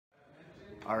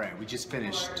All right, we just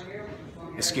finished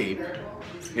Escape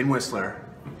in Whistler.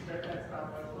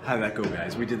 How did that go,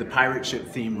 guys? We did the pirate ship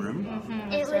theme room.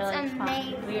 It was really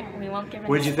amazing. We won't give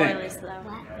What any did you think? spoilers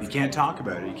though. You can't talk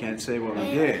about it. You can't say what we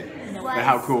did. No. But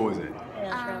how cool was it? It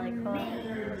was really cool.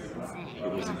 Amazing.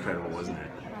 It was incredible, wasn't it?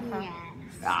 Yes.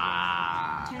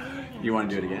 Ah, you want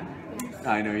to do it again?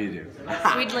 I know you do.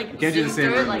 We'd like You can't do the zoom same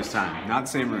through room it, like, this time. Not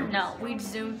the same room. No, we'd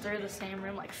zoom through the same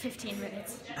room like 15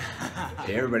 minutes.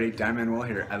 Hey everybody, Manuel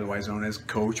here, otherwise known as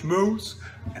Coach Moose,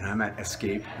 and I'm at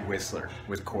Escape Whistler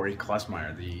with Corey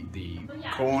Klussmeyer, the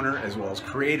co-owner as well as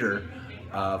creator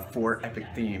of 4 epic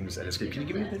themes at Escape. Can you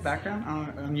give me a bit of background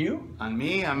on you? On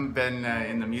me, I've been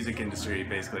in the music industry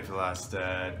basically for the last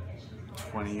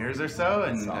 20 years or so,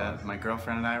 and my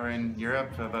girlfriend and I were in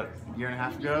Europe about a year and a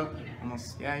half ago,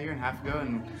 a year and a half ago,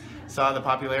 and saw the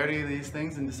popularity of these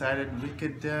things and decided we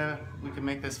could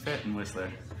make this fit in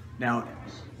Whistler. Now,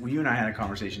 you and I had a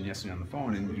conversation yesterday on the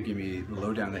phone, and you gave me the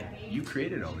lowdown that you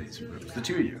created all these rooms, the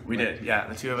two of you. We did, yeah.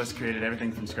 The two of us created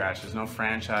everything from scratch. There's no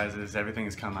franchises. Everything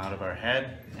has come out of our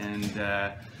head,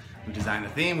 and we designed the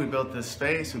theme. We built the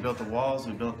space. We built the walls.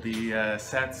 We built the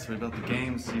sets. We built the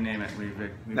games. You name it.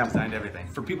 We've Now, designed everything.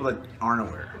 For people that aren't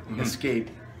aware, Escape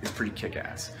is pretty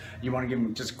kick-ass. You want to give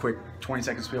them just a quick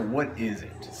 20-second spiel? What is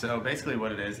it? So basically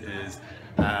what it is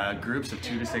groups of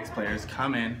 2 to 6 players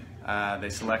come in,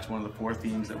 they select one of the 4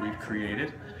 themes that we've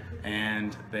created,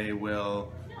 and they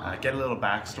will get a little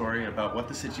backstory about what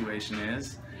the situation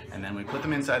is, and then we put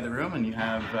them inside the room, and you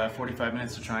have 45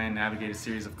 minutes to try and navigate a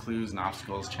series of clues and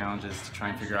obstacles, challenges to try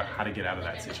and figure out how to get out of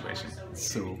that situation.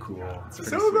 So cool. It's So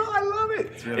pretty cool. sweet. I love it.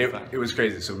 It's really fun. It was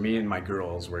crazy. So me and my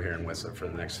girls were here in Whistler for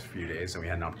the next few days, and we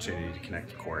had an opportunity to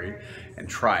connect with Corey and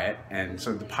try it. And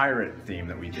so the pirate theme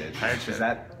that we did, Pirate ship. is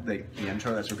that the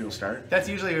intro? That's where people start? That's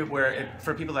usually where,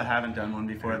 for people that haven't done one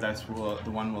before, that's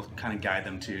the one we'll kind of guide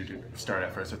them to start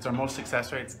at first. It's our most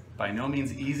success rate. It's by no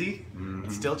means easy.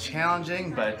 It's still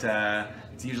challenging, but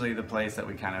it's usually the place that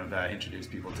we kind of introduce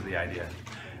people to the idea.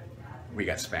 We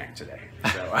got spanked today.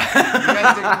 So. You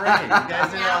guys did great. You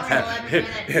guys did awesome.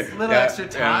 A little extra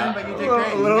time, but you did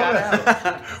great. You got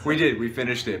out. We did. We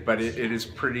finished it, but it is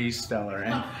pretty stellar.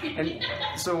 And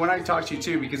so when I talk to you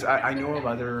too, because I know of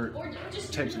other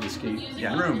types of escape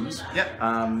rooms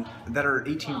that are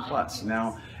 18 plus.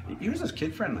 Now, yours is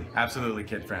kid friendly. Absolutely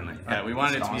kid friendly. Yeah, we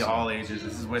wanted it to be awesome. all ages.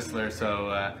 This is Whistler,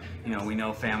 so you know, we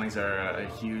know families are a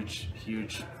huge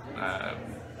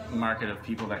market of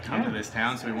people that come to this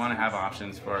town, so we want to have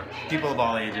options for people of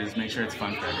all ages, make sure it's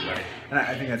fun for everybody. And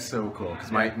I think that's so cool, because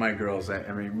my girls,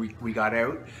 I mean, we got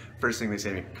out, first thing they say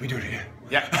to me, can we do it again?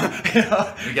 Yeah, You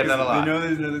know, we get that a lot. You know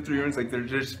there's another 3 rooms, like they're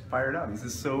just fired up. This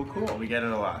is so cool. We get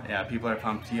it a lot. Yeah, people are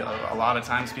pumped. A lot of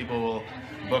times people will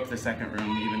book the second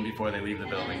room even before they leave the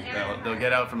building. They'll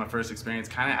get out from a first experience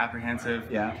kind of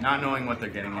apprehensive, not knowing what they're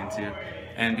getting into.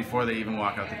 And before they even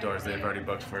walk out the doors, they've already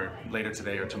booked for later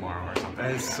today or tomorrow or something.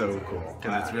 That is so cool.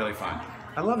 Because it's really fun.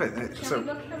 I love it. So,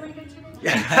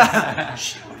 yeah.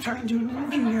 Shh, I'm trying to do a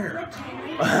movie here.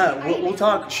 We'll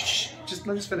talk. Shh, just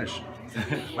let us finish.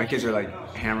 My kids are like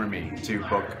hammering me to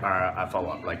book a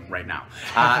follow-up, like right now.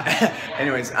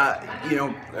 Anyways, you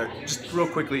know, just real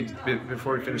quickly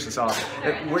before we finish this off,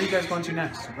 where are you guys going to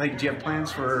next? Like, do you have plans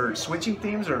for switching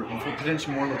themes or for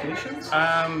potentially more locations?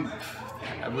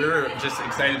 We're just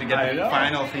excited to get the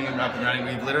final theme up and running.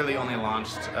 We've literally only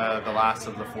launched the last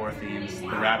of the 4 themes, the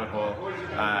rabbit hole,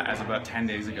 as of about 10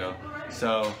 days ago.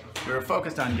 So we were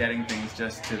focused on getting things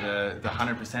just to the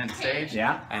 100% stage.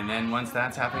 Yeah. And then once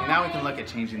that's happening, now we can look at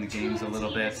changing the games a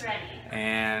little bit.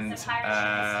 And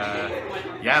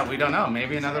yeah, we don't know.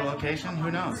 Maybe another location.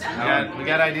 Who knows? We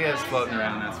got ideas floating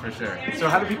around. That's for sure. So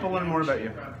how do people learn more about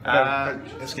you?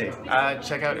 Escape.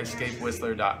 Check out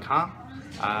escapewhistler.com.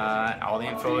 All the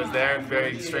info is there,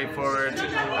 very straightforward,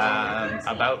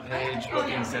 about page,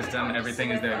 booking system,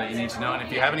 everything is there that you need to know. And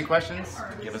if you have any questions,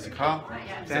 give us a call,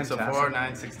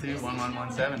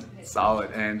 604-962-1117.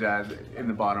 Solid. And in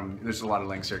the bottom, there's a lot of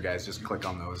links here, guys. Just click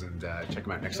on those and check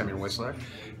them out. Next time you're in Whistler,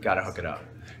 gotta hook it up,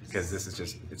 because this is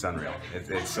just, it's unreal.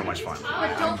 It's so much fun.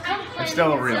 I'm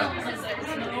still real.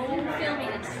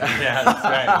 Yeah, that's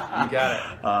right. You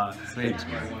got it. Sweet.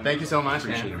 Thank you so much.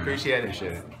 Appreciate it. Appreciate it.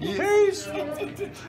 Appreciate it. Peace.